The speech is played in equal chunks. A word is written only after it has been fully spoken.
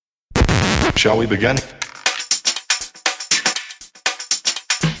Shall we begin?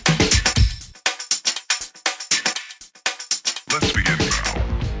 Let's begin now.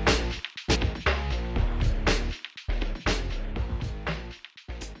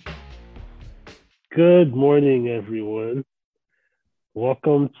 Good morning, everyone.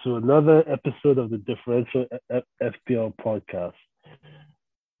 Welcome to another episode of the Differential FPL podcast.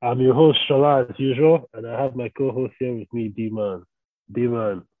 I'm your host, Shala, as usual, and I have my co-host here with me, D-Man.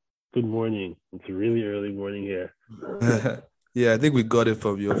 D-Man, good morning. It's a really early morning here. Yeah, I think we got it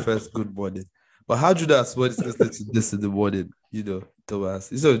from your first good morning. But how do you know what is listening to this in the morning?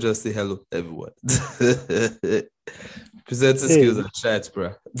 Thomas. You should just say hello, everyone. Presenting skills are chat,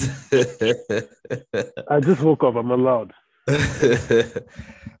 bro. I just woke up. I'm allowed.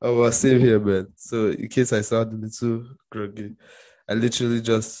 Oh, well, same here, man. So in case I sound a little groggy, I literally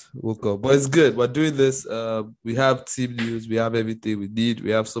just woke up. But it's good. We're doing this. We have team news. We have everything we need. We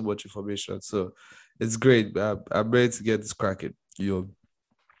have so much information. So it's great. I'm ready to get this cracking.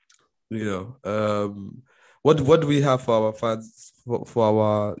 What do we have for our fans, for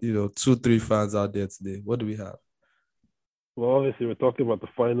our 2-3 fans out there today? What do we have? Well, obviously, we're talking about the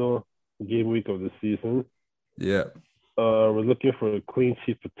final game week of the season. Yeah. We're looking for a clean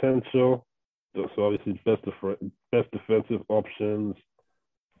sheet potential. So obviously, best defensive options,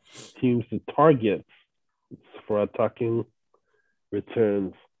 teams to target for attacking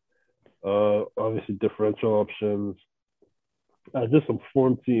returns. Obviously, differential options. Just some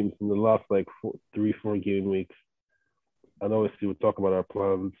form teams in the last 4 game weeks. And obviously, we'll talk about our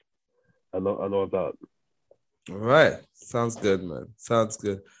plans and all that. All right. Sounds good, man. Sounds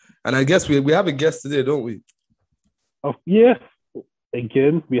good. And I guess we have a guest today, don't we? Oh, yeah.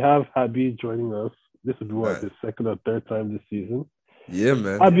 Again, we have Habi joining us. This is his second or third time this season. Yeah,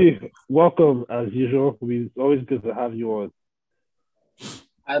 man. Habi, welcome as usual. It's always good to have you on.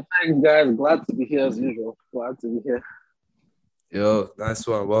 Thanks, guys. Glad to be here as usual. Glad to be here. Yo, nice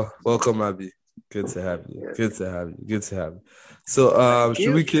one. Well, welcome, Habi. Good to have you. Good to have you. So,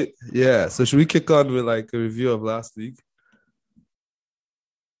 should we kick on with a review of last week?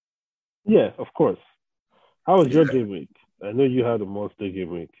 Yeah, of course. How was your game week? I know you had a monster game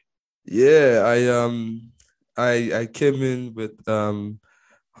week. Yeah, I came in with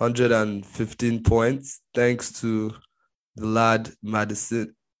 115 points thanks to the lad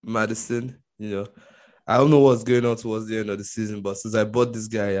Madison. I don't know what's going on towards the end of the season, but since I bought this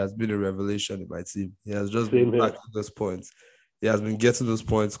guy, he has been a revelation in my team. He has just been packing those points. He has been getting those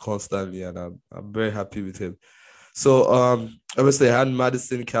points constantly, and I'm very happy with him. So obviously I had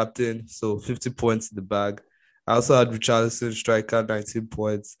Madison captain, so 50 points in the bag. I also had Richarlison striker, 19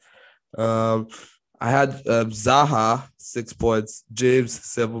 points. I had Zaha, 6 points. James,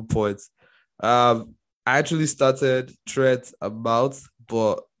 7 points. I actually started Trent about,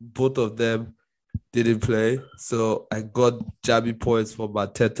 but both of them didn't play. So I got Jabby points for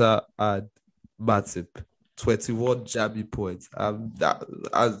Mateta and Matip. 21 Jabby points.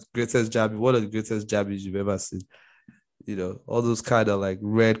 As greatest Jabby, one of the greatest Jabbies you've ever seen. All those kind of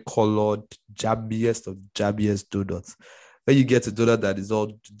red colored jabbiest of jabbiest donuts. When you get a donut that is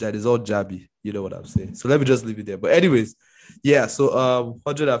all jabby, you know what I'm saying. So let me just leave it there. But anyways, yeah. So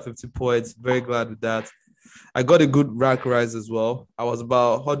 150 points. Very glad with that. I got a good rank rise as well. I was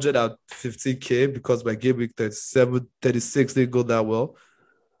about 150k because my game week 36 didn't go that well,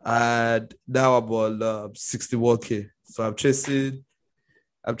 and now I'm on 61k. So I'm chasing.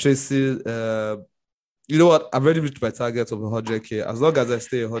 You know what? I've already reached my target of 100k. As long as I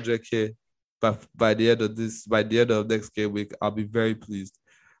stay 100k by the end of next game week, I'll be very pleased.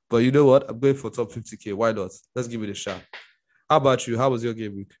 But you know what? I'm going for top 50k. Why not? Let's give it a shot. How about you? How was your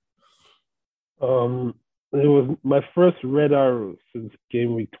game week? It was my first red arrow since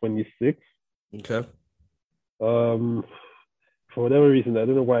game week 26. Okay. For whatever reason, I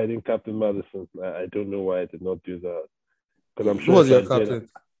don't know why I didn't captain Madison. I don't know why I did not do that. Because I'm sure who was your captain?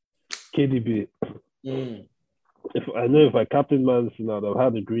 KDB. If I captain Madison, I'd have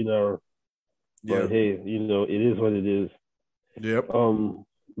had the green arrow. But hey, it is what it is. Yep.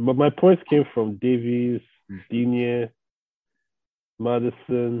 But my points came from Davies, Digne,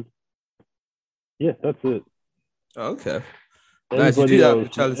 Madison. Yeah, that's it. Okay. Everybody else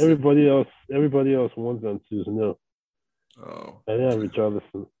ones and twos. No. Oh. I didn't have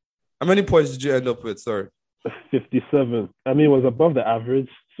Richarlison. How many points did you end up with? Sorry. 57. I mean, it was above the average,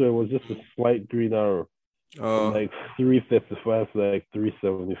 so it was just a slight green arrow. Oh. 355 to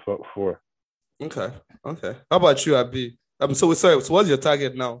 374. Okay. How about you, Abi? So what's your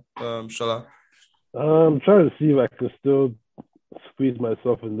target now, Shala? I'm trying to see if I can still squeeze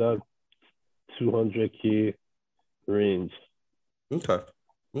myself in that 200k range. Okay.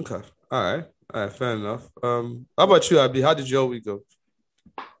 Okay. All right. Fair enough. How about you, Abby? How did your week go?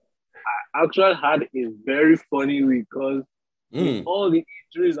 I actually had a very funny week because with Mm. all the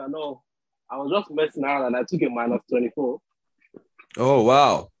injuries and all, I was just messing around and I took a minus 24. Oh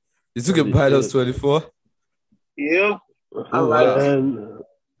wow. You took a Holy minus shit. 24? Yeah, I Oh like wow. it. And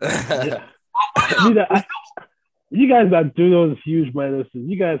yeah, you guys that do those huge minuses,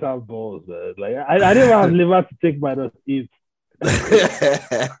 you guys have balls, man. Like I didn't have liver to take minus 8.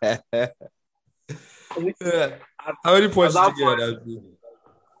 Yeah. At, How many points at did that you get point, on that?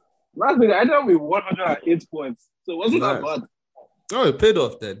 last week I ended up with 108 points. So it wasn't that Nice. bad. Oh, it paid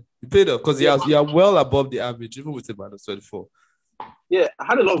off then. It paid off because Yeah, you are well above the average, even with a minus 24. yeah, I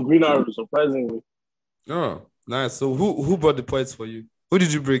had a lot of green arrows, surprisingly. Oh, nice. So who brought the points for you? Who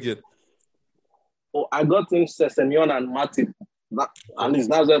did you bring in? Oh, I got in Sesenion and Matip. At least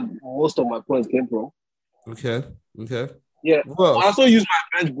that's where most of my points came from. Okay. Yeah. Who I else? also used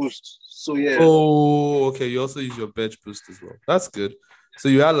my bench boost. So yeah. Oh, okay. You also use your bench boost as well. That's good. So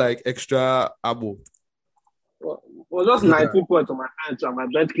you had like extra ammo. Well, just Yeah. 19 points on my bench, and my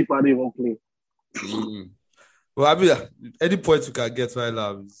bench keeper didn't even play. Mm. Well, I mean, any points you can get right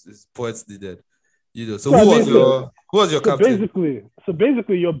now is points needed. So So I mean, who was your so captain?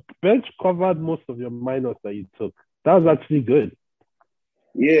 basically, your bench covered most of your minus that you took. That was actually good.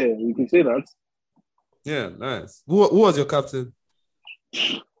 Yeah, you can say that. Yeah, nice. Who was your captain?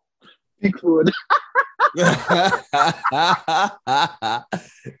 Pickford.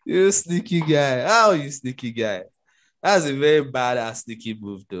 You sneaky guy. How you sneaky guy? That's a very badass sneaky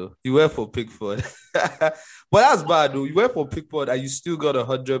move, though. You went for Pickford. But that's bad, though. You went for Pickford and you still got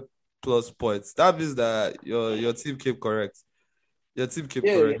 100 plus points. That means that your team came correct. Your team came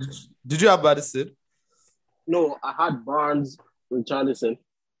Yeah. correct. Did you have Madison? No, I had Barnes, Richarlison.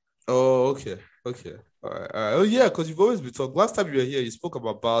 Oh, okay. Okay. All right. Oh, yeah, because you've always been talking. Last time you were here, you spoke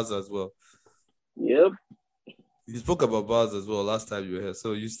about bars as well. Yep. You spoke about Bars as well last time you were here.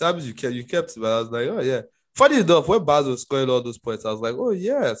 So you kept but I was like, oh yeah. Funny enough, when Bars was scoring all those points, I was like, oh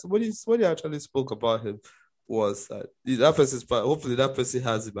yeah, somebody actually spoke about him was that person's part. Hopefully that person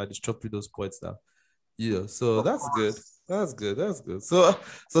has him and he's dropping those points now. So Of that's good. course. That's good. That's good. So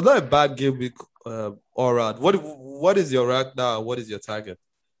not a bad game week all around. What is your rank now? What is your target?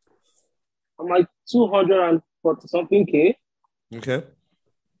 I'm like 240 something K. Okay.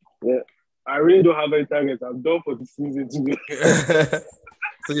 Yeah. I really don't have any targets. I'm done for the season to be.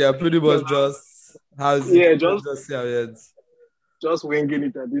 So yeah, pretty much just how's it Yeah, just see how it ends. just winging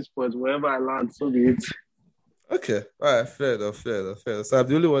it at this point. Wherever I land, so be it. Okay. All right. Fair enough. So I'm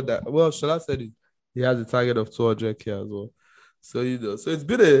the only one that, well, Shola said he has a target of 200K as well. So, so it's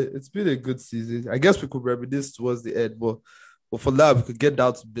been a good season. I guess we could reminisce towards the end, but for now, we could get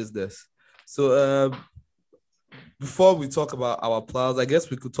down to business. So, before we talk about our plans, I guess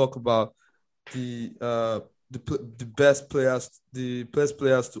we could talk about the best players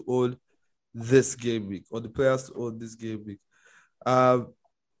to own this game week, or the players to own this game week. Um,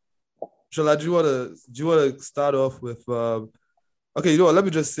 Shola, do you wanna start off with okay, let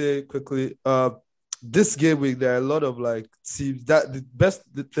me just say quickly. This game week there are a lot of like teams that the best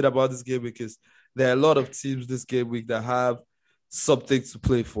thing about this game week is there are a lot of teams this game week that have something to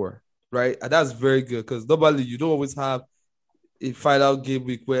play for, right? And that's very good because normally you don't always have a final game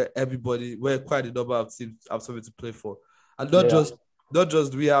week where quite a number of teams have something to play for. And Yeah. not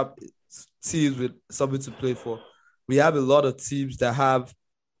just we have teams with something to play for. We have a lot of teams that have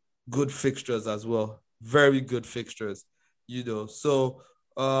good fixtures as well. Very good fixtures, So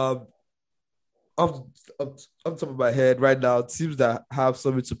up, up top of my head right now, teams that have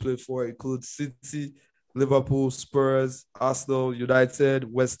something to play for include City, Liverpool, Spurs, Arsenal, United,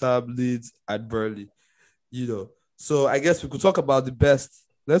 West Ham, Leeds, and Burnley. So I guess we could talk about the best.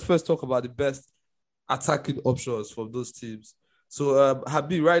 Let's first talk about the best attacking options from those teams. So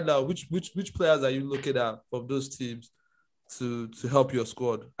Habi, right now, which players are you looking at from those teams to help your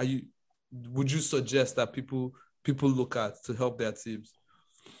squad? Would you suggest that people look at to help their teams?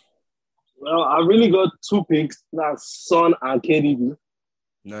 Well, I really got two picks. That's Son and KDB.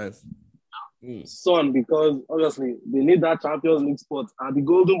 Nice. Son, because obviously they need that Champions League spot, and the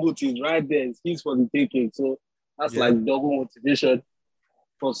Golden Boot is right there. It's his for the taking. So that's like double motivation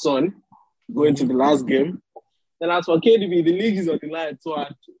for Son going to the last game. And as for KDB, the league is on the line. So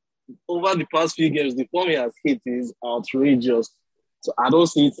over the past few games, the form he has hit is outrageous. So I don't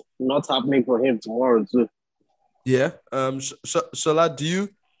see it not happening for him tomorrow too. Yeah. Shola,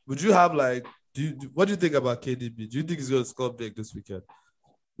 would you have like what do you think about KDB? Do you think he's gonna score big this weekend?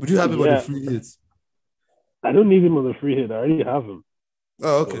 Would you have him on a free hit? I don't need him on the free hit. I already have him.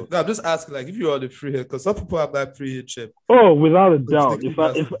 Oh, okay. So, No, I'm just asking, like, if you are the free hit, because some people have that free hit chip. oh, without a So it's doubt, thinking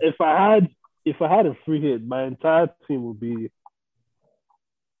that's- if I had a free hit, my entire team would be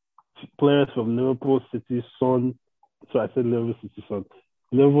players from Liverpool, City, Son. So I said Liverpool City, Son.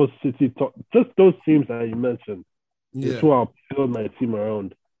 Liverpool City, just those teams that you mentioned is yeah. who I'll build my team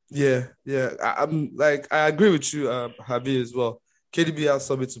around. Yeah, yeah. I'm like I agree with you, Habi as well. KDB has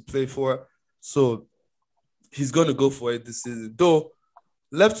something to play for, so he's gonna go for it this season. Though,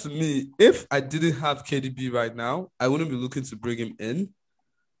 left to me, if I didn't have KDB right now, I wouldn't be looking to bring him in,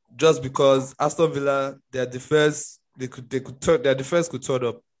 just because Aston Villa, their defense, their defense could turn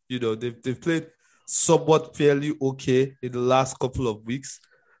up. You know, they've played somewhat fairly okay in the last couple of weeks.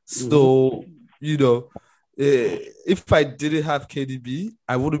 So, you know, if I didn't have KDB,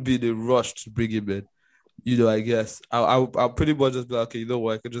 I wouldn't be in a rush to bring him in. You know, I guess I'll pretty much just be like, okay, you know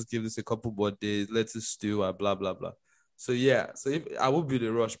what, I could just give this a couple more days, let it stew and blah blah blah. So yeah, so if I would be in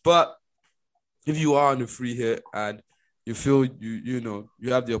a rush, but if you are on a free hit and you feel you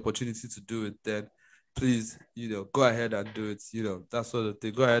have the opportunity to do it, then please, go ahead and do it. That sort of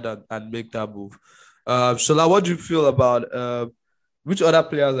thing. Go ahead and make that move. Shola, what do you feel about which other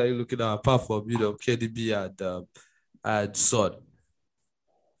players are you looking at apart from KDB and Son?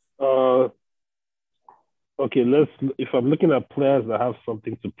 Uh, okay. If I'm looking at players that have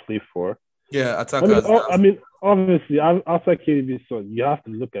something to play for, Yeah, attackers. Obviously, outside KDB, Son, you have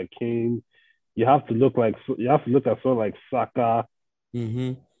to look at Kane. You have to look at someone like Saka.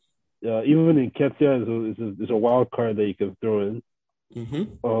 Mm-hmm. Even in Ketia is a wild card that you can throw in.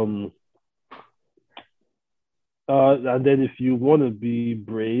 Mm-hmm. And then if you want to be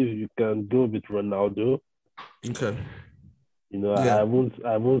brave, you can go with Ronaldo. Okay. Yeah. I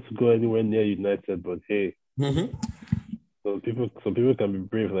won't go anywhere near United, but hey, some people can be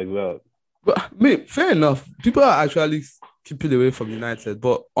brave like that. But I mean, fair enough. People are actually keeping away from United,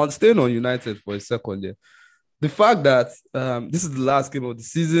 but on staying on United for a second, yeah. The fact that this is the last game of the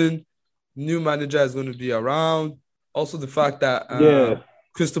season, new manager is going to be around. Also, the fact that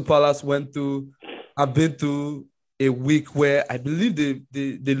Crystal Palace have been through a week where I believe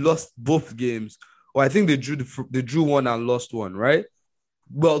they lost both games, or I think they drew one and lost one, right?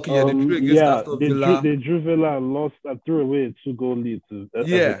 Well, okay, yeah, they drew against Aston Villa. They drew Villa and lost and threw away a 2-goal lead to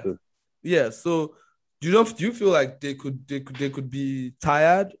Everton. Yeah. So do you feel like they could be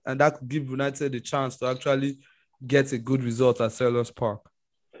tired and that could give United a chance to actually get a good result at Selhurst Park?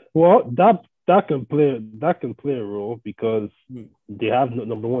 Well, that can play a role because they have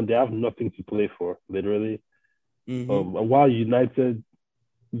number one, they have nothing to play for, literally. Mm-hmm. And while United,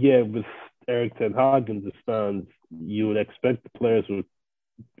 with Eric Ten Hag in the stands, you would expect the players would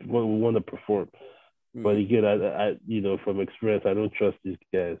want to perform. But again, I from experience, I don't trust these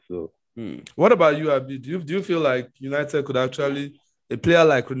guys. So, what about you, Abi? Do you feel like United could actually, a player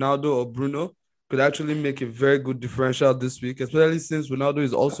like Ronaldo or Bruno could actually make a very good differential this week, especially since Ronaldo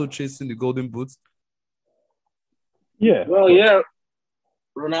is also chasing the Golden Boot? Yeah. Well, yeah,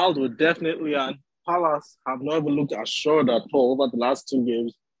 Ronaldo definitely, and Palace have not even looked assured at all over the last 2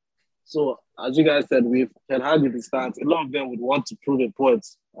 games. So, as you guys said, with Ten Hag in the stands, a lot of them would want to prove a point,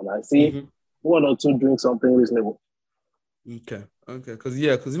 and I see one or two doing something reasonable. Okay. Because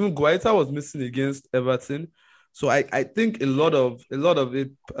even Guaita was missing against Everton, so I think a lot of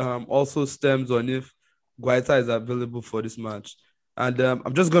it also stems on if Guaita is available for this match, and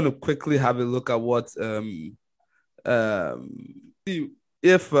I'm just going to quickly have a look at what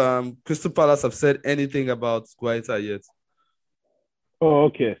if Crystal Palace have said anything about Guaita yet. Oh,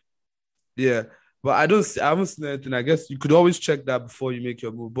 okay. Yeah, but I haven't seen anything. I guess you could always check that before you make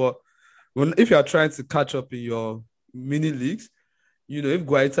your move. But if you are trying to catch up in your mini leagues, if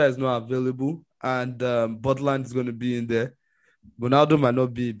Guaita is not available and Butland is going to be in there, Ronaldo might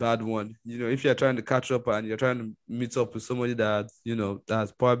not be a bad one. If you're trying to catch up and you're trying to meet up with somebody that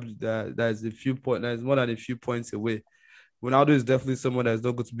that's probably that is a few points, that is more than a few points away, Ronaldo is definitely someone that's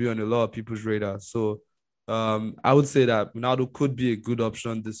not going to be on a lot of people's radar. So I would say that Ronaldo could be a good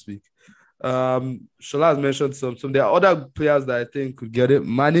option this week. Shola has mentioned some. There are other players that I think could get it.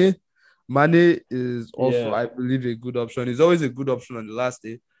 Mane is also, I believe, a good option. He's always a good option on the last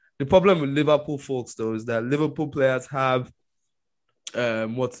day. The problem with Liverpool folks, though, is that Liverpool players have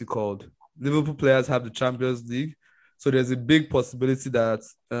what's it called? Liverpool players have the Champions League, so there's a big possibility that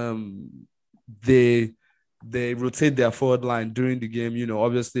they rotate their forward line during the game.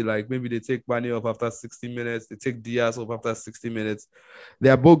 Obviously, like maybe they take Mane off after 60 minutes, they take Diaz off after 60 minutes. They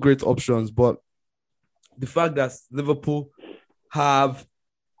are both great options, but the fact that Liverpool have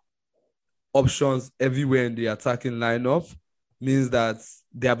options everywhere in the attacking lineup means that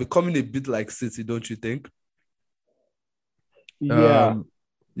they are becoming a bit like City, don't you think? Yeah.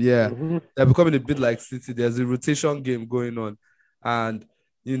 Yeah, Mm-hmm. they're becoming a bit like City. There's a rotation game going on, and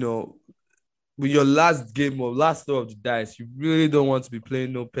with your last game or last throw of the dice, you really don't want to be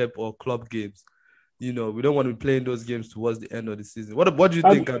playing no Pep or club games. We don't want to be playing those games towards the end of the season. What do you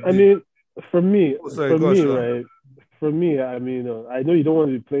think? I mean, for me, Oh, sorry, go on, Sean. right? For me, I mean, I know you don't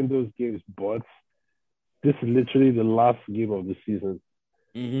want to be playing those games, but this is literally the last game of the season.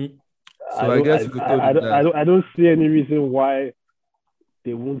 Mm-hmm. So I guess we could throw the dice. I don't see any reason why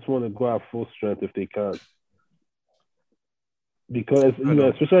they won't want to go at full strength if they can. Because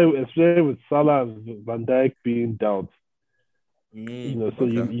especially with Salah and Van Dijk being down, so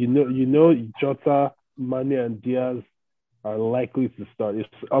Okay. Jota, Mane, and Diaz are likely to start.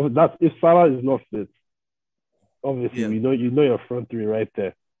 If Salah is not fit, obviously you know your front three right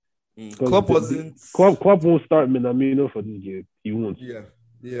there. Klopp wasn't. Klopp won't start Minamino for this game. He won't.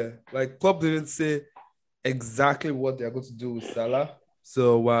 Yeah. Like Klopp didn't say exactly what they're going to do with Salah,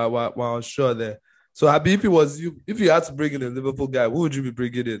 so we're unsure there. So Habi, if you had to bring in a Liverpool guy, who would you be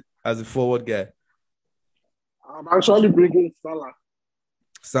bringing in as a forward guy? I'm actually bringing Salah.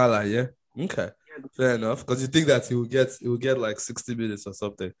 Salah, yeah. Okay, fair enough. Because you think that he will get like 60 minutes or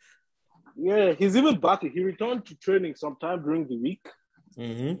something. Yeah, he's even back. He returned to training sometime during the week.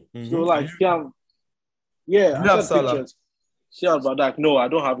 Mm-hmm. So like, you have Salah. Pictures. Share about that. No, I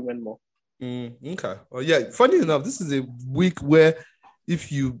don't have him anymore. Okay. Well, yeah. Funny enough, this is a week where if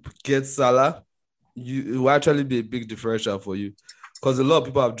you get Salah, it will actually be a big differential for you, because a lot of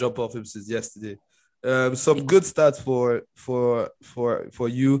people have dropped off him since yesterday. Some good stats for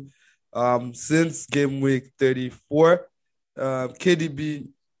you. Since game week 34, KDB,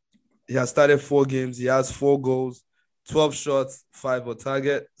 he has started 4 games. He has 4 goals, 12 shots, 5 on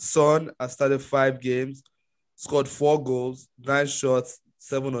target. Son has started 5 games, scored 4 goals, 9 shots,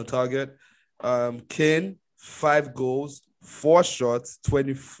 7 on target. Kane, 5 goals, 4 shots, 5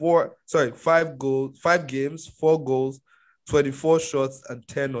 games, 4 goals, 24 shots, and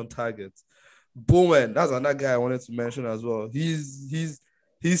 10 on target. Bowen, that's another guy I wanted to mention as well. He's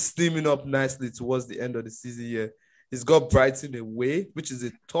steaming up nicely towards the end of the season here. He's got Brighton away, which is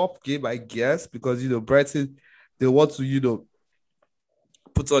a tough game, I guess, because Brighton, they want to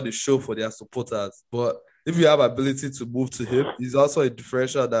put on the show for their supporters. But if you have ability to move to him, he's also a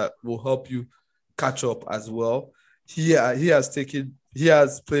differential that will help you catch up as well. He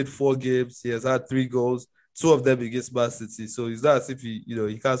has played 4 games. He has had 3 goals, 2 of them against Man City. So it's not as if he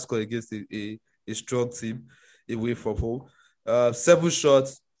can't score against a strong team away from home. 7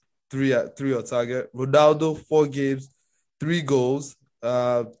 shots, 3 on target. Ronaldo, 4 games, 3 goals,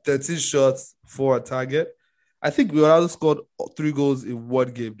 13 shots, 4 on target. I think Ronaldo scored 3 goals in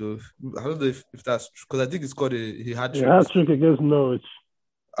 1 game though. I don't know if that's true, because I think he scored a hat-trick. A hat-trick against Norwich.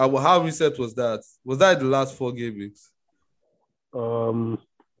 How recent was that? Was that in the last 4 game weeks? No,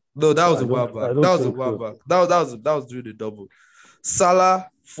 that was a while back. That was a while back. That was during the double. Salah,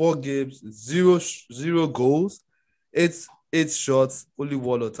 4 games, 0 goals, 8 shots, only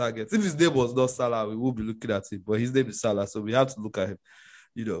 1 on target. If his name was not Salah, we would be looking at him. But his name is Salah, so we have to look at him.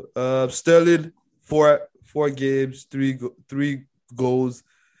 Sterling, 4 games, 3 goals,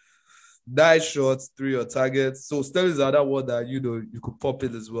 9 shots, 3 on target. So Sterling is another one that you could pop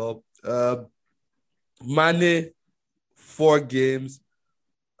in as well. Mane, 4 games,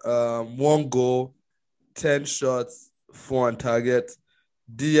 1 goal, 10 shots, 4 on target.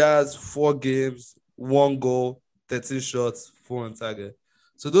 Diaz, 4 games, 1 goal, 13 shots, 4 on target.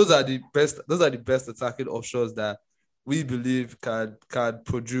 So those are the best attacking options that we believe can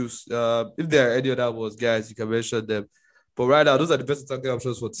produce. If there are any other ones, guys, you can mention them. But right now, those are the best attacking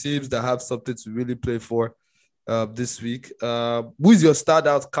options for teams that have something to really play for this week. Who is your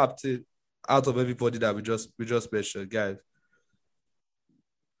standout captain out of everybody that we just mentioned, guys?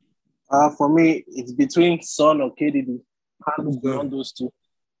 For me, it's between Son or KDB. Can't look beyond those 2.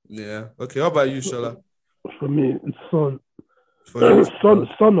 Yeah. Okay. How about you, Shola? For me, it's Son. For you,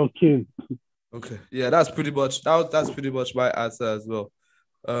 Son or Kane. Okay. Yeah, that's pretty much my answer as well.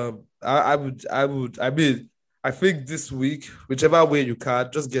 I think this week, whichever way you can,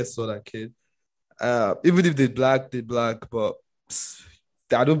 just get Son and Kane. Even if they black, but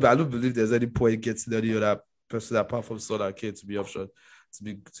I don't believe there's any point getting any other person apart from Son and Kane to be option.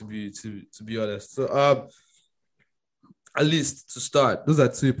 To be honest. So at least to start, those are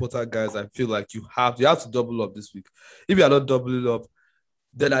 2 important guys. I feel like you have to double up this week. If you are not doubling up,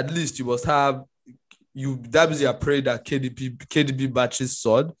 then at least you must have that means you are praying that KDB matches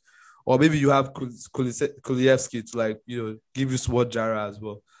Son, or maybe you have Kulievsky to give you small Jara as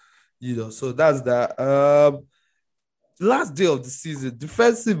well. So that's that. Last day of the season,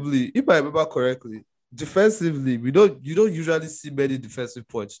 defensively, if I remember correctly, defensively, you don't usually see many defensive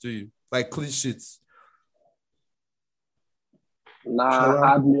points, do you? Like clean sheets. Nah,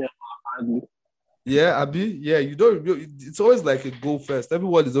 hardly. Yeah, Abi. Yeah, you don't. It's always like a goal first.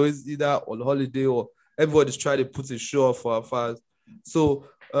 Everyone is always either on holiday or everyone is trying to put a show off for our fans. So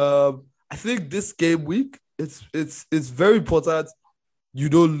I think this game week, it's very important. You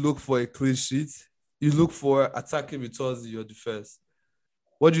don't look for a clean sheet. You look for attacking returns in your defense.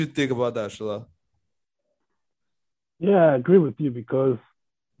 What do you think about that, Shola? Yeah, I agree with you because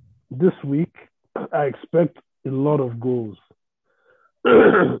this week I expect a lot of goals.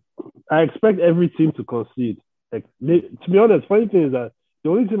 I expect every team to concede. Like, to be honest, funny thing is that the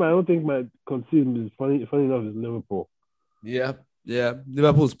only team I don't think might concede is funny enough is Liverpool. Yeah.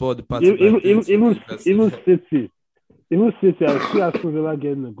 Liverpool spoiled the party. Even City. Even City, I see Aston Villa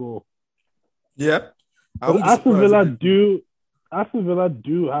getting a goal. Yeah. But Aston Villa do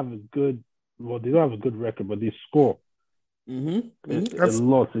have a good, well, they don't have a good record, but they score a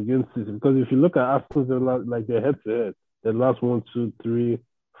lot against City. Because if you look at Aston Villa, like they're head to head, the last 1, 2, 3,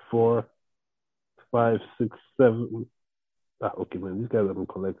 4, 5, 6, 7. Okay, man, these guys have been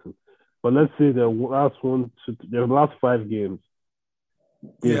collecting. But let's say the last 1, 2, their last 5 games,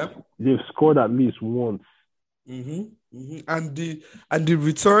 they've scored at least once. And the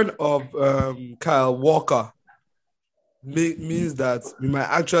return of Kyle Walker means that we might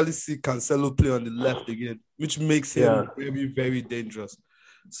actually see Cancelo play on the left again, which makes him very, very dangerous.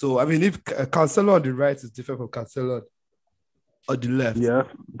 So, I mean, if Cancelo on the right is different from Cancelo on the left. Yeah,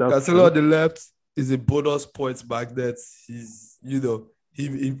 Cancelo on the left is a bonus points back that he's, he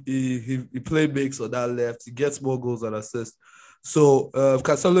play makes on that left. He gets more goals and assists. So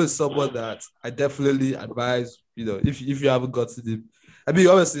Cancelo is someone that I definitely advise, if you haven't got to him. I mean,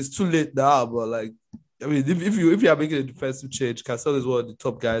 obviously it's too late now, but like, I mean, if you are making a defensive change, Cancelo is one of the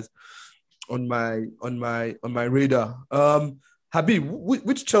top guys on my radar. Habi,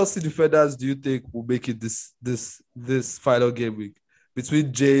 which Chelsea defenders do you think will make it this final game week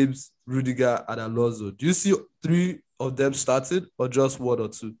between James, Rudiger, and Alonso? Do you see 3 of them started or just 1 or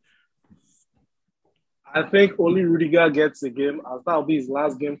 2? I think only Rudiger gets a game, as that will be his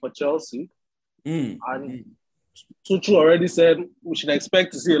last game for Chelsea. And Tuchel already said we should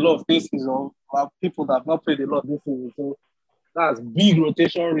expect to see a lot of faces of people that have not played a lot this season. So that's big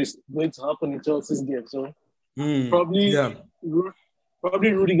rotation risk going to happen in Chelsea's game. So probably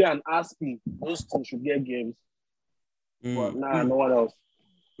Rudiger and Aspi, those 2 should get games. But no one else.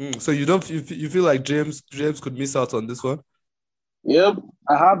 So you feel like James could miss out on this one? Yep,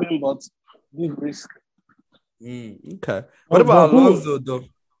 I have him, but big risk. Okay. What about Alonso though?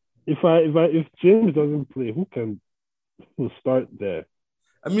 If James doesn't play, who will start there?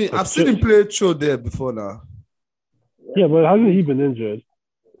 I mean, I've seen him play Cho there before now. Yeah, but hasn't he been injured?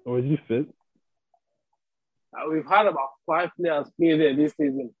 Or is he fit? We've had about 5 players play there this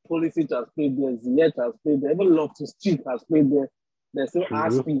season. Pulisic has played there, Ziyech has played there, even Loftus-Cheek has played there. There's still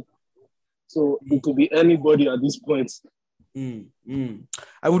Aspi. So it could be anybody at this point.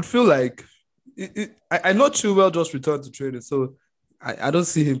 I would feel like I know Chilwell just returned to training, so I don't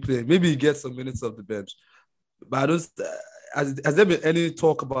see him playing. Maybe he gets some minutes off the bench. But I don't. Has there been any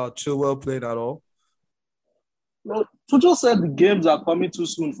talk about Chilwell playing at all? No, Tuchel said the games are coming too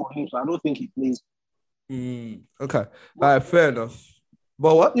soon for him, so I don't think he plays. Okay. All right, fair enough.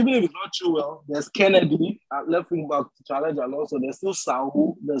 But what? Even if it's not Chilwell, there's Kennedy at left wing back to challenge, and also there's still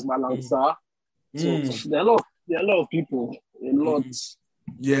Sahu, there's Malangsa. So there are a lot of people. A lot.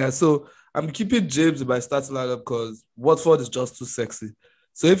 Yeah, so I'm keeping James in my starting lineup because Watford is just too sexy.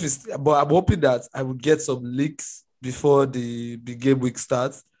 So but I'm hoping that I will get some leaks before the game week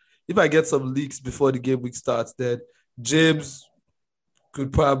starts. If I get some leaks before the game week starts, then James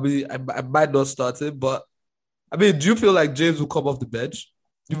could probably, I might not start him, but I mean, do you feel like James will come off the bench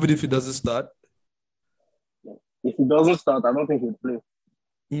even if he doesn't start? If he doesn't start, I don't think he'll play.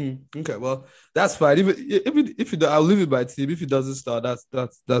 Okay, well, that's fine. Even if he, I'll leave it by team. If he doesn't start,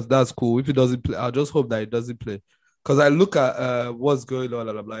 that's cool. If he doesn't play, I'll just hope that he doesn't play. Because I look at what's going on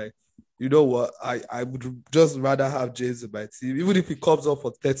and I'm like, you know what? I would just rather have James in my team. Even if he comes off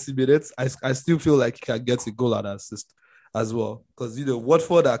for 30 minutes, I still feel like he can get a goal and assist as well. Because,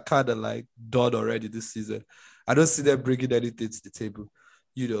 Watford are kind of like done already this season. I don't see them bringing anything to the table,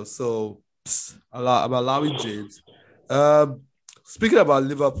 so I'm allowing James. Speaking about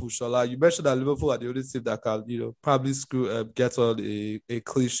Liverpool, Shola, you mentioned that Liverpool are the only team that can, probably get on a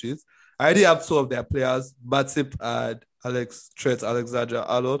clean sheet. I already have 2 of their players, Matip and Trent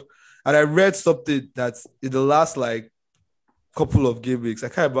Alexander-Arnold. And I read something that in the last, couple of game weeks, I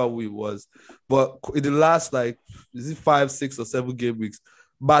can't remember who it was, but in the last, is it 5, 6, or 7 game weeks,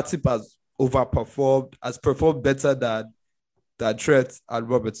 Matip has has performed better than Trent and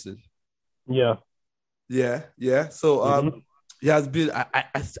Robertson. Yeah. So he has been. I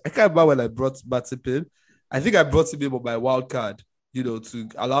can't remember when I brought Matip in. I think I brought him in on my wild card, to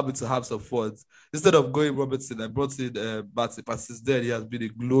allow me to have some fun. Instead of going Robertson, I brought in Matip, and since then he has been a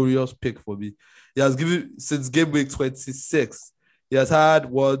glorious pick for me. He has given since game week 26. He has had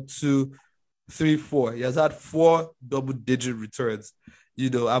 1, 2, 3, 4. He has had 4 double-digit returns.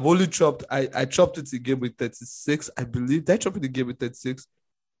 I've only chopped. I chopped it in game week 36. I believe. Did I chop it in game week 36?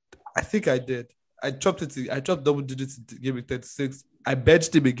 I think I did. I chopped double digits in game week 36. I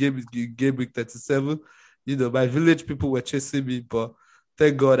benched him in game week 37. My village people were chasing me, but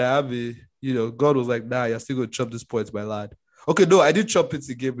thank God I have God was like, nah, you're still going to chop this points, my lad. Okay, no, I did chop it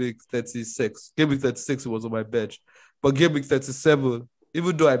in game week 36. Game week 36, it was on my bench. But game week 37,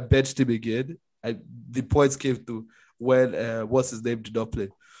 even though I benched him again, the points came through when, what's his name, did not play.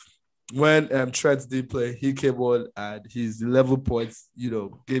 When Trent didn't play, he came on and his 11 points,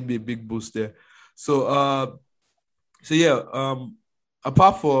 gave me a big boost there. So yeah,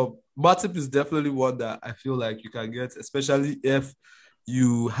 apart from Matip is definitely one that I feel like you can get, especially if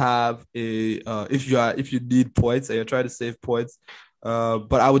you have if you need points and you're trying to save points.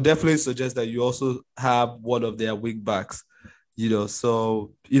 But I would definitely suggest that you also have one of their wing backs,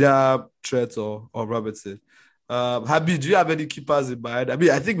 so either Trent or Robertson. Habi, do you have any keepers in mind? I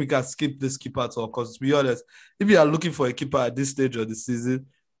mean, I think we can skip this keeper talk because, to be honest, if you are looking for a keeper at this stage of the season,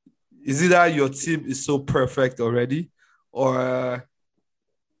 is either your team is so perfect already or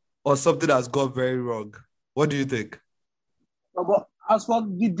something has gone very wrong. What do you think? But as for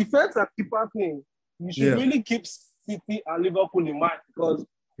the defense and keeper thing, you should really keep City and Liverpool in mind because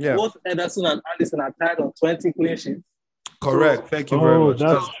both Ederson and Alisson are tied on 20 clean sheets. Correct. Thank you very much.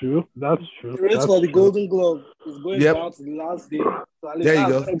 That's true. That's true. The race for the Golden Glove is going down to the last day. So at least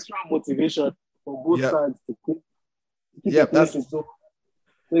that's extra motivation for both sides to keep the clean sheet. So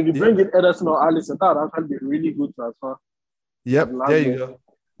if you bring in Ederson or Alisson, that can be a really good transfer. Yep.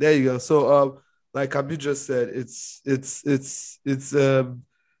 There you go. So like Abi just said, it's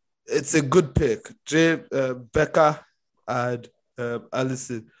a good pick. Becca and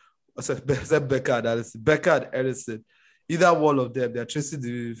Alisson. Becca and Alisson. Becca and Ederson. Either one of them, they're chasing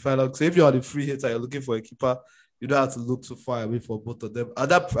the final. So if you're on the free hitter, you're looking for a keeper, you don't have to look too far away for both of them.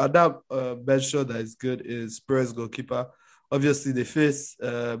 Another mention that is good is Spurs goalkeeper. Obviously, they face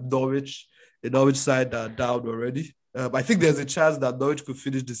Norwich. The Norwich side are down already. I think there's a chance that Norwich could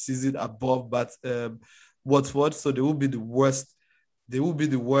finish the season above Watford, so they will be the worst. They will be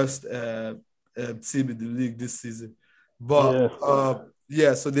the worst team in the league this season. But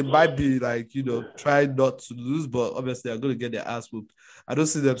so they might be trying not to lose, but obviously they're going to get their ass whooped. I don't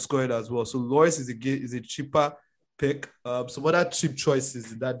see them scoring as well. So Loris is a cheaper pick. Some other cheap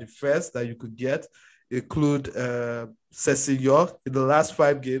choices in that defense that you could get include Sessegnon. In the last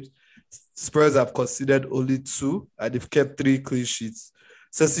 5 games, Spurs have conceded only 2 and they've kept 3 clean sheets.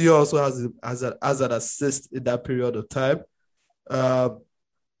 Sessegnon also has an assist in that period of time.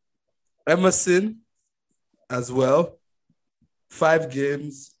 Emerson as well. 5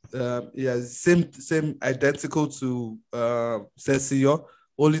 games. Same identical to Sessegnon.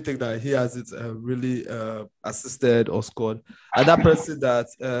 Only thing that he hasn't really assisted or scored. And that person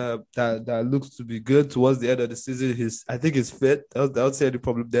that looks to be good towards the end of the season, I think he's fit. I don't see any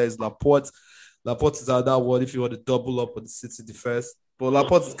problem there. Is Laporte. Laporte is another one if you want to double up on the City defense. But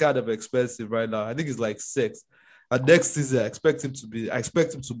Laporte is kind of expensive right now. I think he's like 6. And next season, I expect him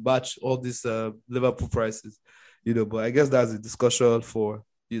to match all these Liverpool prices. But I guess that's a discussion for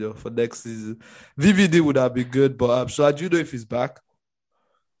next season. VVD would have been good, but Shah, do you know if he's back?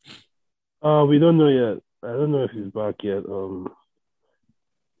 We don't know yet. I don't know if he's back yet.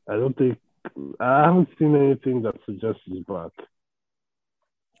 I haven't seen anything that suggests he's back.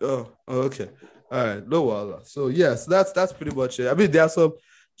 Oh, okay. All right, no wala. So yes, that's pretty much it. I mean, there are some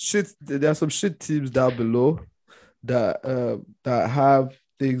shit teams down below that have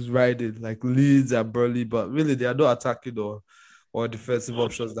things riding like Leeds and Burnley, but really they are not attacking or defensive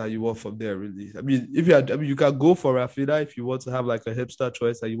options that you want from there. Really, I mean, you can go for Rafinha if you want to have like a hipster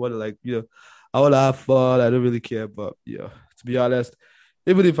choice and you want to I want to have fun. I don't really care, but to be honest,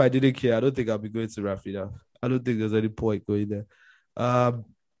 even if I didn't care, I don't think I'll be going to Rafinha. I don't think there's any point going there.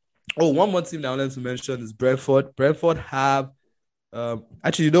 One more team that I wanted to mention is Brentford. Brentford have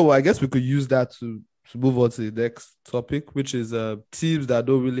actually, you know what? I guess we could use that to move on to the next topic, which is teams that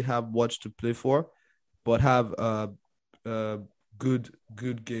don't really have much to play for, but have good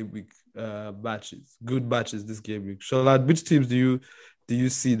game week matches. Good matches this game week. Shola, which teams do you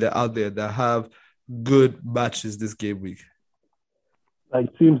see that out there that have good matches this game week?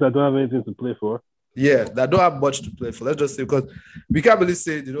 Like teams that don't have anything to play for. Yeah, that don't have much to play for. Let's just say, because we can't really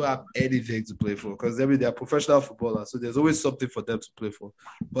say they don't have anything to play for, because they're professional footballers, so there's always something for them to play for.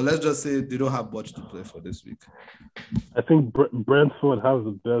 But let's just say they don't have much to play for this week. I think Brentford has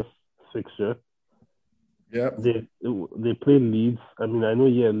the best fixture. Yeah, they play Leeds. I mean, I know,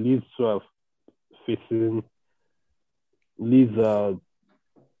 Leeds are facing Leeds are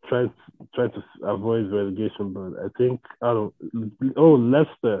trying to avoid relegation, but I think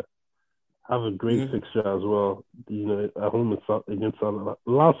Leicester have a great fixture as well. At home against Sunderland.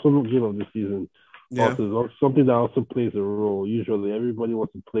 Last home game of the season. Yeah. Also, something that also plays a role. Usually, everybody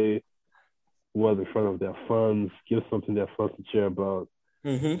wants to play well in front of their fans, give something their fans to cheer about.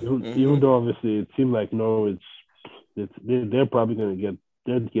 Even though obviously a team like Norwich, they're probably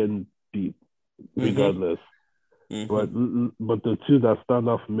they're getting beat regardless. But the two that stand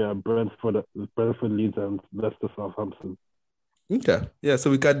out for me are Brentford, Leeds, and Leicester, Southampton. Okay, yeah.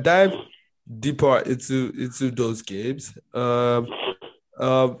 So we can dive deeper into those games. Habi,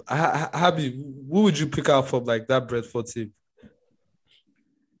 who would you pick out from like that Brentford team?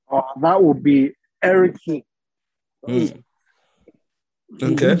 That would be Ericsson. Okay.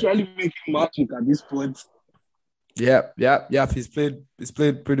 He's literally making magic at this point. Yeah. He's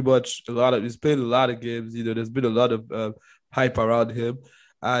played pretty much he's played a lot of games. There's been a lot of hype around him.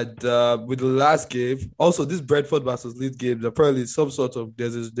 And with the last game, also this Brentford versus Leeds game, apparently some sort of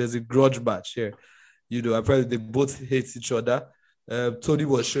there's a grudge match here. Apparently they both hate each other. Tony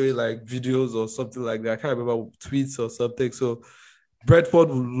was showing like videos or something like that. I can't remember, tweets or something. So Brentford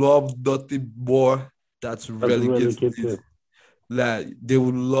would love nothing more than to relegate Leeds. Like they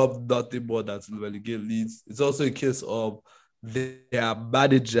would love nothing more than to relegate Leeds. It's also a case of their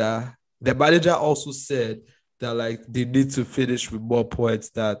manager. Their manager also said that like they need to finish with more points,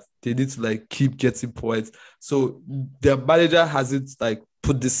 that they need to like keep getting points. So their manager hasn't like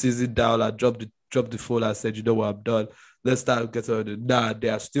put this season down and dropped the phone and said, you know what, I'm done. Let's start getting on it. Nah, they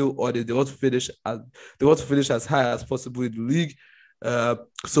are still on it. They want to finish as high as possible in the league.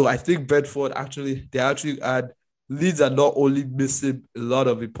 So I think Brentford actually had Leeds are not only missing a lot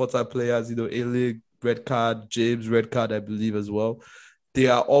of important players, A-League, red card, James, red card, I believe as well. They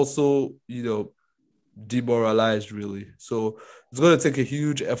are also, demoralized really. So it's going to take a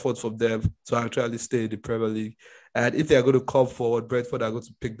huge effort from them to actually stay in the Premier League. And if they are going to come forward, Brentford are going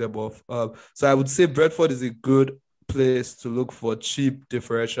to pick them off. So I would say Brentford is a good place to look for cheap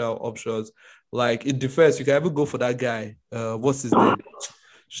differential options. Like in defense, you can even go for that guy. What's his name?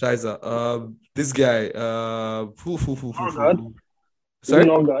 Shiza. This guy. Sorry?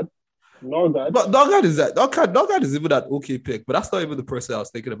 Norgard. But Norgard is even an okay pick, but that's not even the person I was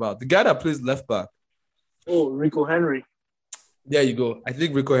thinking about. The guy that plays left back. Oh, Rico Henry. There you go. I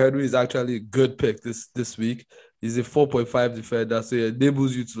think Rico Henry is actually a good pick this week. He's a 4.5 defender, so it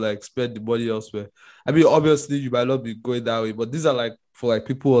enables you to like spend the money elsewhere. I mean, obviously you might not be going that way, but these are like for like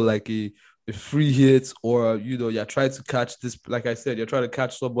people who are like a free hit, or you're trying to catch this. Like I said, you're trying to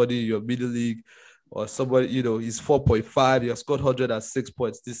catch somebody in your middle league, or somebody he's 4.5. He has scored 106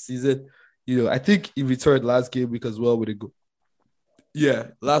 points this season. I think he returned last game week as well with a goal. Yeah,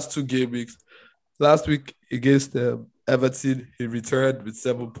 last 2 game weeks. Last week against Everton, he returned with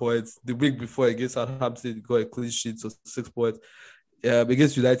 7 points. The week before against Southampton, he got a clean sheet, so 6 points.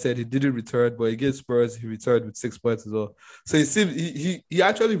 Against United, he didn't return, but against Spurs, he returned with 6 points as well. So it seems he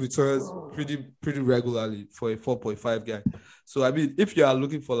actually returns pretty regularly for a 4.5 guy. So I mean, if you are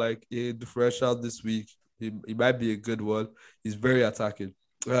looking for like a differential this week, he might be a good one. He's very attacking.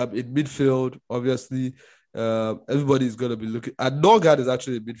 In midfield, obviously, everybody's gonna be looking. And Norgard is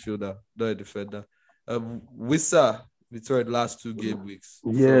actually a midfielder, not a defender. Wissa returned last 2 game weeks.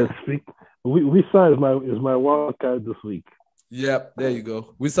 Yes, Wissa is my wild card this week. Yep, there you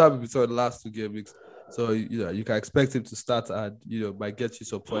go. Wissa returned the last 2 game weeks, so you can expect him to start and might get you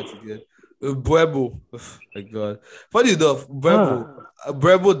some points again. Bremo, oh my God. Funny enough,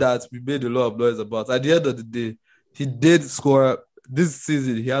 Bremo that we made a lot of noise about. At the end of the day, he did score. This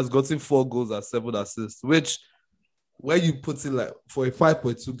season, he has gotten 4 goals and 7 assists, which when you put in like for a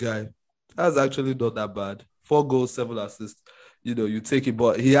 5.2 guy, that's actually not that bad. 4 goals, 7 assists. You take it,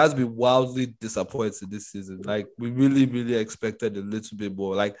 but he has been wildly disappointed this season. Like we really, really expected a little bit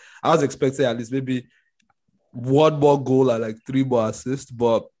more. Like I was expecting at least maybe 1 more goal and like 3 more assists,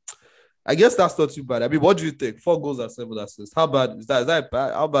 but I guess that's not too bad. I mean, what do you think? 4 goals and 7 assists. How bad is that? Is that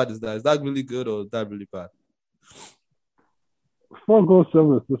bad? How bad is that? Is that really good or is that really bad? 4 goals,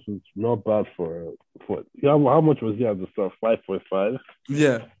 7 assists is not bad for how much was he at the start? 5.5.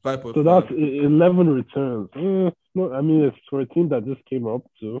 Yeah, 5.5. So that's 11 returns. I mean, it's for a team that just came up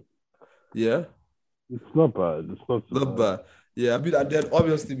too. Yeah, it's not bad. It's not bad. Yeah, I mean, and then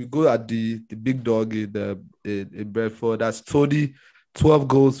obviously we go at the big dog in Brentford. That's Tony, 12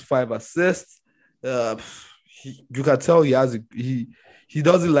 goals, 5 assists. You can tell he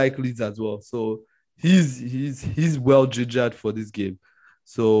doesn't like Leeds as well. So he's well gingered for this game.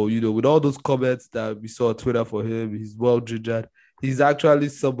 So with all those comments that we saw on Twitter for him, he's well gingered. He's actually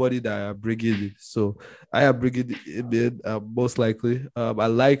somebody that I am bringing in. So I am bringing him in most likely. I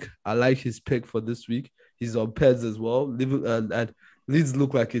like his pick for this week. He's on pens as well. And Leeds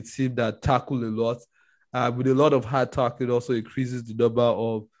look like a team that tackle a lot. With a lot of hard tackling, also increases the number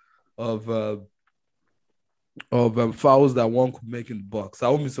of fouls that one could make in the box. I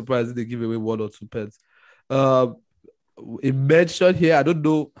won't be surprised if they give away 1 or 2 pens. It mentioned here, I don't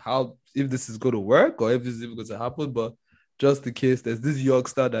know if this is going to work or if this is even going to happen, but just in case, there's this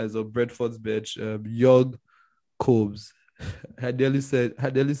youngster that is on Brentford's bench, Young Combs. I nearly said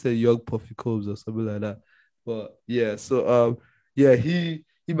Young Puffy Combs or something like that. But yeah, so he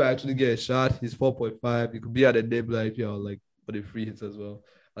might actually get a shot. He's 4.5. He could be at a name like for the free hits as well.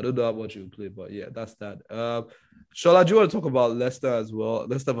 I don't know how much he'll play, but yeah, that's that. Shola, do you want to talk about Leicester as well?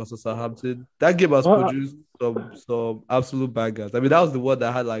 Leicester versus Southampton. That game has produced some absolute bangers. I mean, that was the one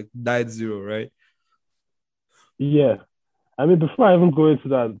that had 9-0, right? Yeah. I mean, before I even go into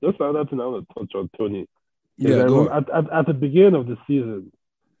that, just another thing I want to touch on, Tony. Yeah, go on. At the beginning of the season,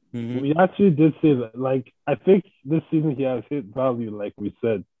 we actually did say that, I think this season he has hit value, like we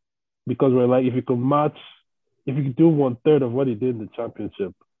said, because we're if you could do 1/3 of what he did in the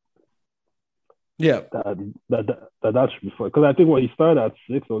championship, yeah, that should be fun. Because I think he started at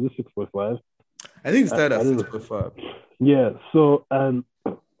 6 or 6.5. I think he started at 6.5. Yeah. So and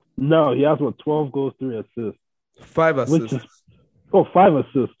now he has 12 goals, 3 assists, 5 assists. 5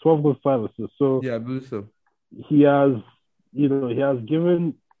 assists, 12 goals, 5 assists. So yeah, I believe so. He has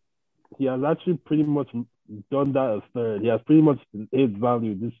actually pretty much done that as third. He has pretty much hit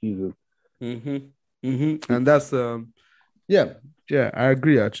value this season. And that's I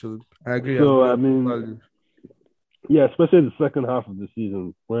agree actually. I agree. So I mean, yeah, especially the second half of the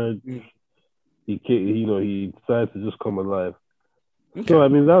season where he decided to just come alive. Okay. So I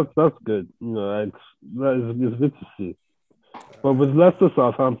mean that's good. It's good to see. But with Leicester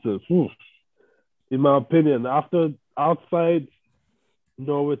Southampton, in my opinion, outside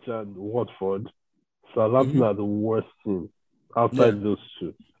Norwich and Watford, Southampton are the worst team outside those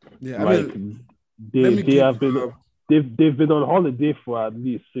two. Yeah, they've been on holiday for at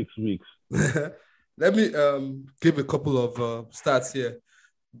least 6 weeks. Let me give a couple of stats here.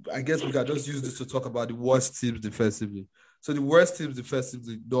 I guess we can just use this to talk about the worst teams defensively. So the worst teams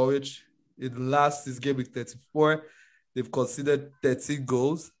defensively, Norwich, in the last game week 34, they've conceded 13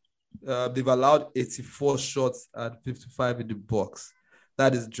 goals. They've allowed 84 shots and 55 in the box.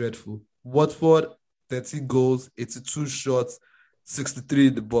 That is dreadful. Watford, 13 goals, 82 shots, 63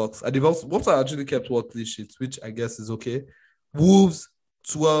 in the box. And they've also actually kept 1 clean sheet, which I guess is okay. Wolves,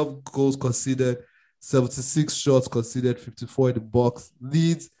 12 goals conceded, 76 shots conceded, 54 in the box.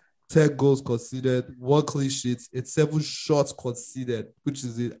 Leeds, 10 goals conceded, 1 clean sheet, 7 shots conceded, which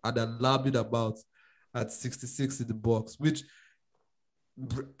is an alarming amount at 66 in the box, which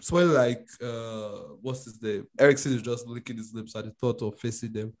somebody what's his name? Ericsson is just licking his lips at the thought of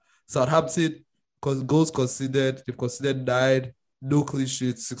facing them. Southampton, goals conceded, they've conceded 9, no clean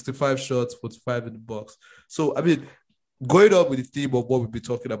sheets, 65 shots, 45 in the box. So, I mean, going on with the theme of what we'll be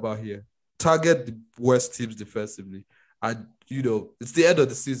talking about here, target the worst teams defensively. And, it's the end of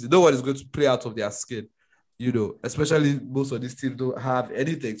the season. No one is going to play out of their skin, especially most of these teams don't have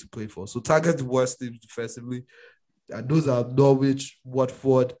anything to play for. So, target the worst teams defensively. And those are Norwich,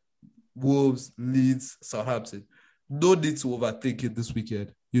 Watford, Wolves, Leeds, Southampton. No need to overthink it this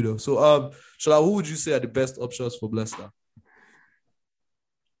weekend, So, Shola, who would you say are the best options for Leicester?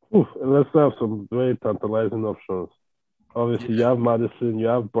 Leicester have some very tantalizing options. Obviously, you have Maddison, you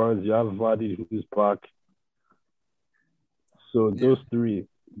have Barnes, you have Vardy, who's back. So those three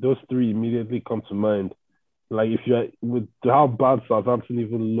immediately come to mind. If you're with how bad Southampton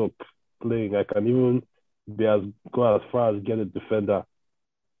even look playing, I can even go as far as get a defender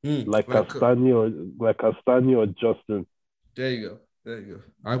Castani or Justin. There you go.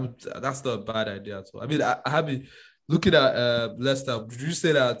 That's not a bad idea at all. I mean, Habi, looking at Leicester, did you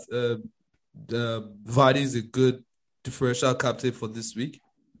say that Vardy is a good differential captain for this week?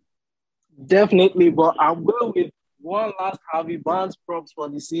 Definitely, but I'm going with one last Harvey Barnes props for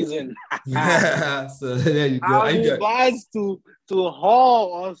the season. So there you go. Harvey Barnes to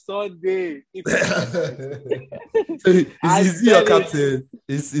Hall on Sunday. Is he your captain?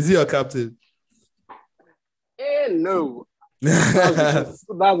 Is he your captain? No.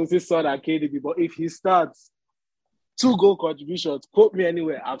 That was his son at KDB. But if he starts, 2 goal contributions. Quote me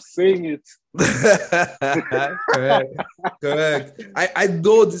anywhere. I'm saying it. Correct. I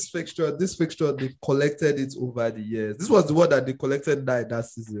know this fixture. This fixture, they've collected it over the years. This was the one that they collected that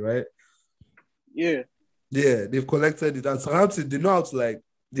season, right? Yeah. Yeah, they've collected it. And Southampton, they know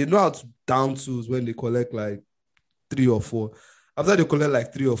how to down tools when they collect like 3 or 4. After they collect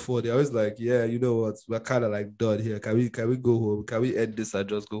like 3 or 4, they're always like, yeah, you know what? We're kind of like done here. Can we go home? Can we end this and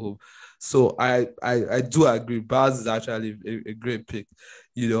just go home? So I do agree. Baz is actually a great pick.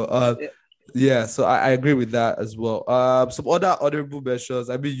 Yeah, so I agree with that as well. Some other honorable mentions.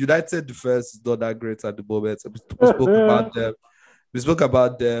 I mean, United defense is not that great at the moment. We spoke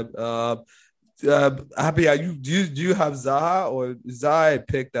about them. Happy, do you have Zaha, or is Zaha a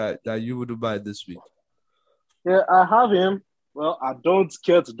pick that you wouldn't mind this week? Yeah, I have him. Well, I don't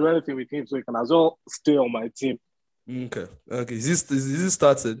care to do anything with him, so he can as well stay on my team. Okay. Is he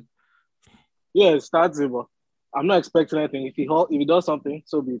started? Yeah, it starts him, but I'm not expecting anything. If he does something,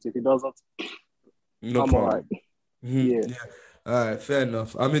 so be it. If he doesn't, no I'm problem. all right. Yeah. All right, fair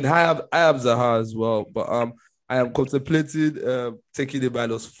enough. I mean, I have Zaha as well, but I am contemplating taking the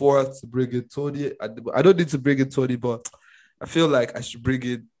 -4 to bring in Tony. I don't need to bring in Tony, but I feel like I should bring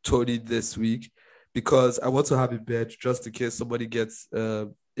in Tony this week because I want to have a bench just in case somebody gets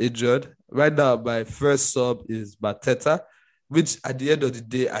injured. Right now, my first sub is Mateta, which at the end of the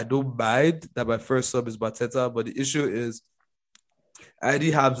day, I don't mind that my first sub is Mateta, but the issue is I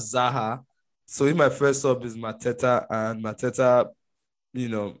already have Zaha. So if my first sub is Mateta, and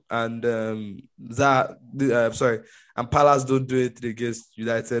and Palace don't do it against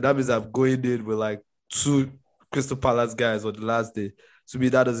United, that means I'm going in with like 2 Crystal Palace guys on the last day. To me,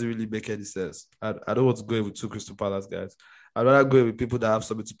 that doesn't really make any sense. I don't want to go in with 2 Crystal Palace guys. I'd rather go in with people that have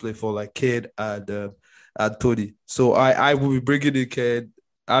something to play for, like Kane and Tony. So I will be bringing in Kane.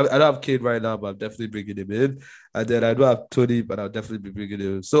 I don't have Kane right now, but I'm definitely bringing him in. And then I don't have Tony, but I'll definitely be bringing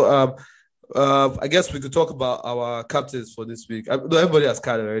him in. So I guess we could talk about our captains for this week. No, everybody has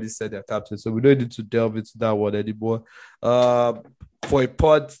kind of already said their captains, so we don't need to delve into that one anymore. For a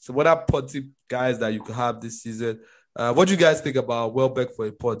pod, so what are pod tip guys that you could have this season? What do you guys think about Welbeck for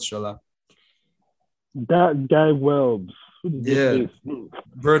a pod, Shola? That guy Welbs. Yeah,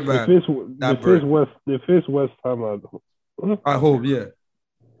 Birdman. They face West Ham I hope, yeah.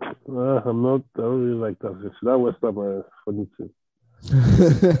 I don't really like that. That West Ham are funny too.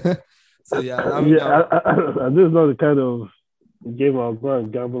 So yeah, this is not the kind of game I'll go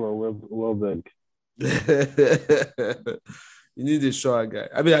and gamble on Welbeck. You need a short guy.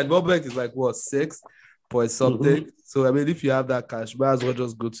 I mean, Welbeck is like what, 6 point something. Mm-hmm. So I mean, if you have that cash, might as well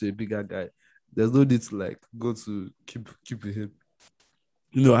just go to a bigger guy. There's no need to like go to keep with him.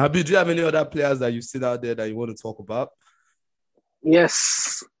 Habi, do you have any other players that you've seen out there that you want to talk about?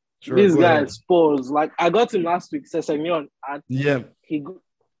 Yes. Sure, this guy Spurs. Like I got him last week, Sessegnon, and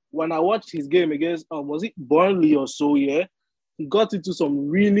when I watched his game against was it Burnley or so, yeah, he got into some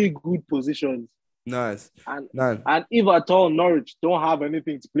really good positions. Nice. And if at all Norwich don't have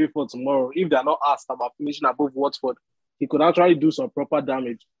anything to play for tomorrow, if they're not asked about finishing above Watford, he could actually do some proper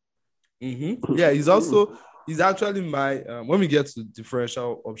damage. Mm-hmm. Yeah, he's actually my when we get to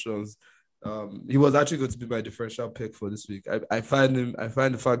differential options, he was actually going to be my differential pick for this week. I find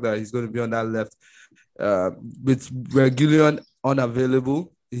the fact that he's going to be on that left with Reguilon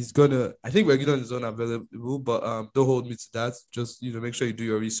unavailable. I think Reguilon is unavailable, but don't hold me to that. Just make sure you do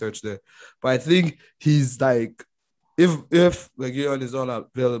your research there. But I think he's like, if Reguilon is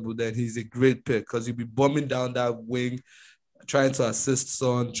unavailable, then he's a great pick because he'll be bombing down that wing, trying to assist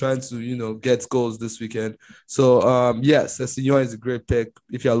Son, trying to get goals this weekend. So yes, Sessegnon is a great pick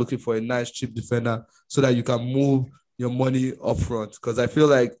if you're looking for a nice cheap defender so that you can move your money up front. Because I feel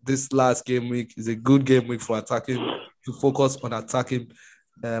like this last game week is a good game week for attacking, to focus on attacking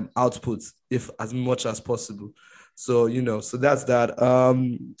output if as much as possible. So so that's that.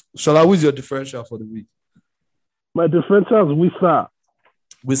 Shola, who's your differential for the week? My differential is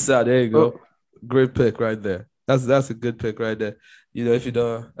Wissa, there you go. Great pick right there. That's a good pick right there. If you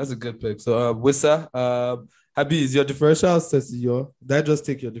don't, that's a good pick. So Wissa, Habi, is your differential Sessegnon? Did I just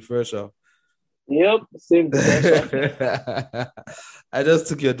take your differential? Yep, same differential. I just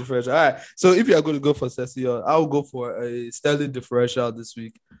took your differential. All right. So if you are going to go for Sessegnon, I will go for a Sterling differential this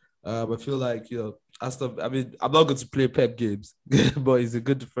week. I feel like I'm not going to play Pep games, but it's a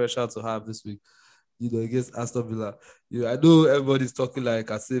good differential to have this week. Against Aston Villa. I know everybody's talking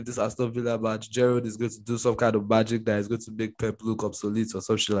like as if this Aston Villa match, Gerrard is going to do some kind of magic that is going to make Pep look obsolete or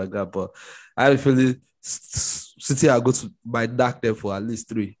something like that. But I have a feeling City are going to might knock them for at least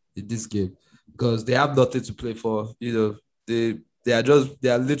 3 in this game because they have nothing to play for. They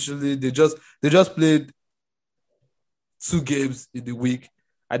just played 2 games in the week,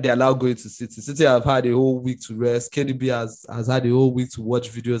 and they're now going to City. City have had a whole week to rest. KDB has had a whole week to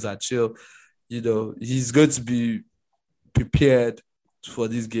watch videos and chill. He's going to be prepared for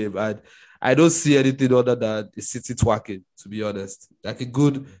this game. And I don't see anything other than a City twacking, to be honest. Like a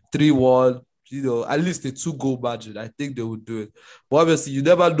good 3-1, at least a 2-goal margin. I think they would do it. But obviously, you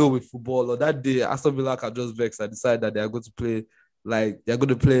never know with football. On that day, Aston Villa can just vex and decide that they're going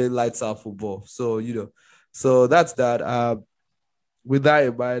to play lights out football. So, so that's that. With that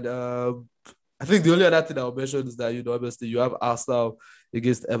in mind, I think the only other thing I'll mention is that, obviously you have Arsenal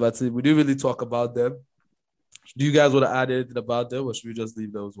against Everton. We didn't really talk about them. Do you guys want to add anything about them, or should we just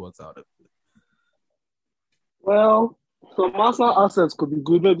leave those ones out of it? Well, some Arsenal assets could be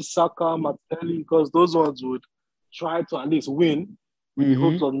good, maybe Saka, Martinelli, because those ones would try to at least win with the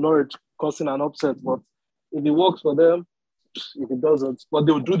hopes of Norwich causing an upset. But if it works for them, if it doesn't, but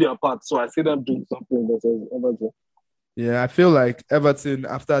they will do their part. So I see them doing something versus Everton. Yeah, I feel like Everton,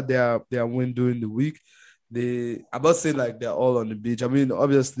 after their win during the week, I'm not saying like they're all on the beach. I mean,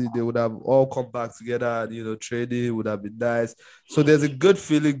 obviously they would have all come back together and, training would have been nice. So there's a good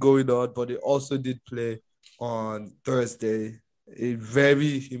feeling going on, but they also did play on Thursday, a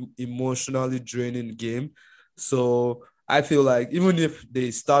very emotionally draining game. So I feel like even if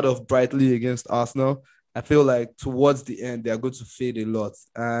they start off brightly against Arsenal, I feel like towards the end, they are going to fade a lot.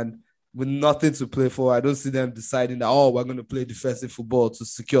 And with nothing to play for, I don't see them deciding that, we're going to play defensive football to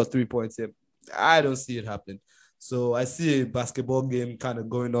secure 3 points here. I don't see it happening. So I see a basketball game kind of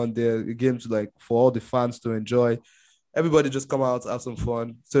going on there, a game to for all the fans to enjoy. Everybody just come out, have some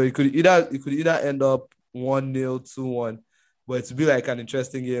fun. So it could either end up 1-0, 2-1, but it would be like an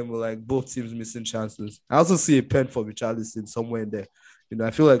interesting game with both teams missing chances. I also see a pen for Richarlison somewhere in there.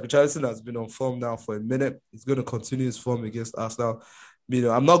 I feel like Richarlison has been on form now for a minute. He's going to continue his form against Arsenal.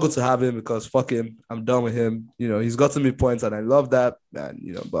 I'm not going to have him because fuck him. I'm done with him. He's gotten me points and I love that.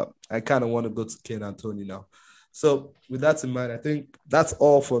 And, but I kind of want to go to Kane and Tony now. So with that in mind, I think that's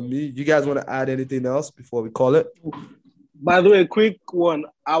all for me. You guys want to add anything else before we call it? By the way, quick one.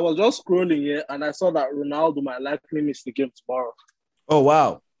 I was just scrolling here and I saw that Ronaldo might likely miss the game tomorrow. Oh,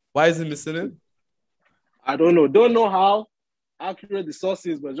 wow. Why is he missing it? I don't know. Don't know how accurate the source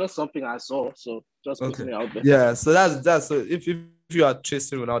is, but just something I saw. So just putting it out there. Yeah, so that's so if you are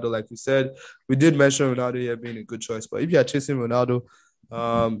chasing Ronaldo, like we said, we did mention Ronaldo here being a good choice. But if you are chasing Ronaldo,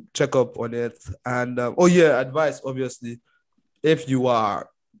 check up on it. And advice, obviously, if you are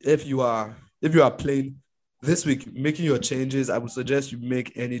playing this week, making your changes, I would suggest you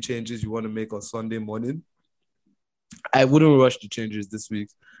make any changes you want to make on Sunday morning. I wouldn't rush the changes this week.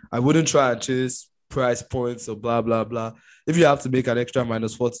 I wouldn't try and chase price points or blah, blah, blah. If you have to make an extra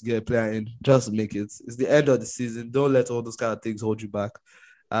 -4 to get a player in, just make it. It's the end of the season. Don't let all those kind of things hold you back.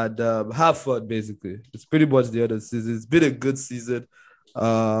 And have fun, basically. It's pretty much the end of the season. It's been a good season.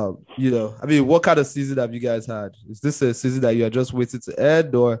 What kind of season have you guys had? Is this a season that you're just waiting to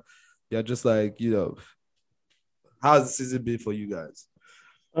end, or you're just how's the season been for you guys?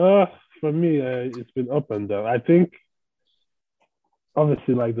 For me, it's been up and down. I think,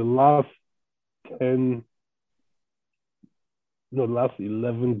 obviously, the last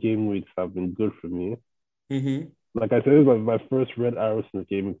 11 game weeks have been good for me. Mm-hmm. Like I said, it was my first Red Arrow since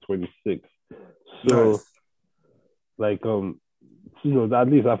game week 26. So, nice. At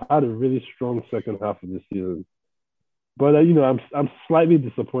least I've had a really strong second half of the season. But I'm slightly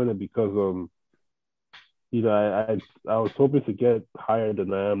disappointed because I was hoping to get higher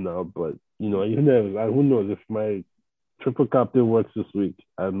than I am now, but who knows if my triple captain works this week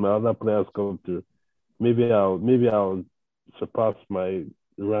and my other players come through. Maybe I'll surpass my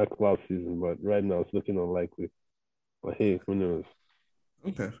rank last season, but right now it's looking unlikely. But hey, who knows?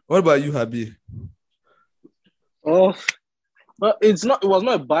 Okay. What about you, Habi? Oh, well, it was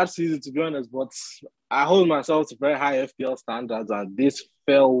not a bad season, to be honest, but I hold myself to very high FPL standards, and this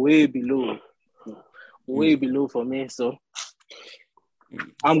fell way below for me. So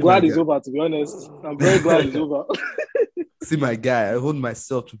I'm glad it's over, to be honest. I'm very glad it's over. See, my guy, I hold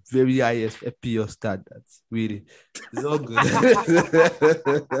myself to very high FPL standards. Really, it's all good.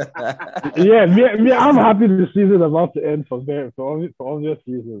 Yeah, me, I'm happy the season about to end for obvious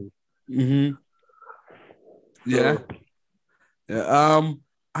reasons. Mm-hmm. Yeah. Yeah.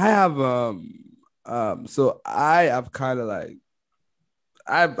 I have so I have kind of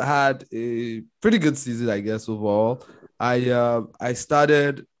I've had a pretty good season, I guess, overall. I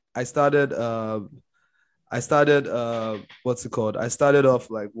started what's it called? I started off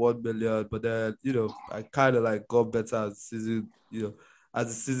 1 million, but then I kind of got better as the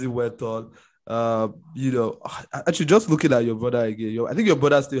season went on. Actually, just looking at your brother again, I think your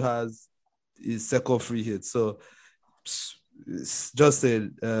brother still has his second free hit. So just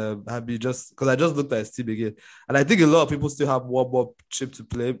saying, Habi, just because I just looked at his team again, and I think a lot of people still have one more chip to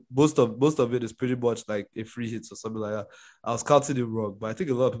play. Most of it is pretty much like a free hit or something like that. I was counting it wrong, but I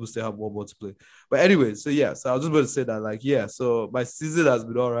think a lot of people still have one more to play. But anyway, so I was just going to say that, like, so my season has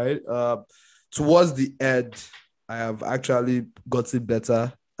been all right. Towards the end, I have actually gotten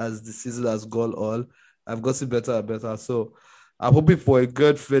better as the season has gone on. I've gotten better and better. So I'm hoping for a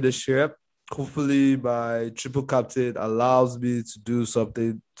good finish here. Hopefully my triple captain allows me to do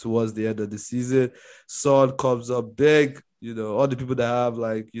something towards the end of the season. Son comes up big, all the people that have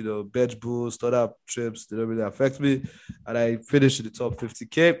bench boost, other trips, they don't really affect me. And I finish in the top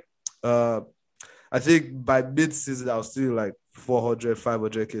 50K. I think by mid-season, I'll still like 400,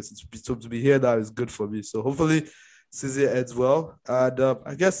 500K. So to be here now is good for me. So hopefully season ends well. And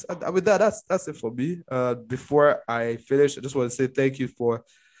I guess with that's it for me. Before I finish, I just want to say thank you to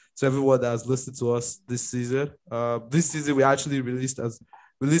everyone that has listened to us this season. This season we actually released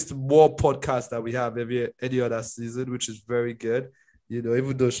more podcasts than we have any other season, which is very good.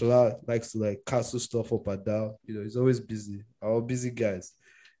 Even though Shala likes to like cancel stuff up and down, he's always busy. Our busy guys.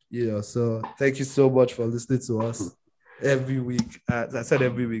 So thank you so much for listening to us every week. As I said,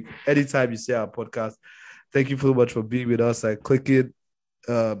 every week, anytime you see our podcast, thank you so much for being with us and clicking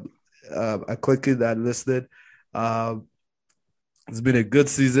and listening. It's been a good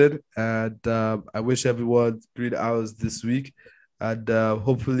season, and I wish everyone great hours this week, and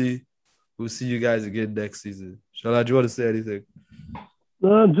hopefully we'll see you guys again next season. Shala, do you want to say anything?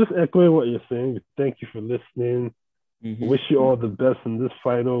 No, just echoing what you're saying. Thank you for listening. Mm-hmm. Wish you all the best in this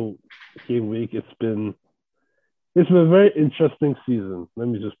final game week. It's been a very interesting season. Let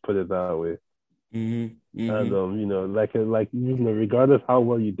me just put it that way. Mm-hmm. Mm-hmm. And regardless how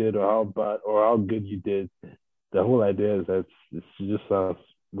well you did or how bad or how good you did, the whole idea is that just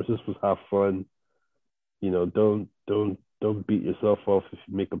have fun. Don't beat yourself off if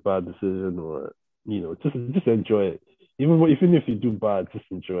you make a bad decision, or just enjoy it. Even if you do bad, just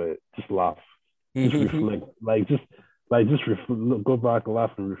enjoy it. Just laugh. Just reflect. Go back,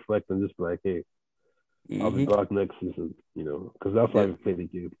 laugh, and reflect, and just be like, hey, I'll be back next season. Because that's why we play the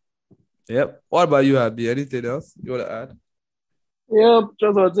game. Yep. What about you, Habi? Anything else you want to add? Yep.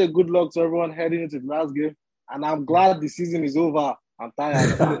 Just want to say good luck to everyone heading into the last game. And I'm glad the season is over. I'm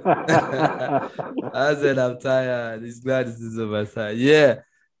tired. I said I'm tired. He's glad this is over. Yeah.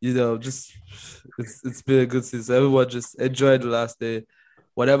 Just it's been a good season. Everyone just enjoy the last day.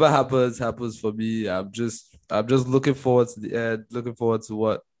 Whatever happens for me. I'm just looking forward to the end. Looking forward to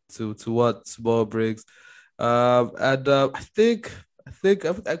what tomorrow brings. I think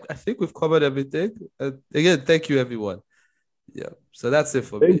we've covered everything. Again, thank you everyone. Yeah. So that's it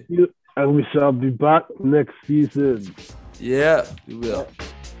for me. Thank you. And we shall be back next season. Yeah, we will.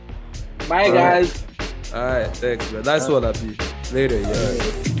 Bye, guys. All right, thanks, man. Nice one, Habi. Later, yeah.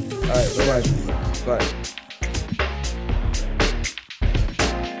 All right, bye. Bye.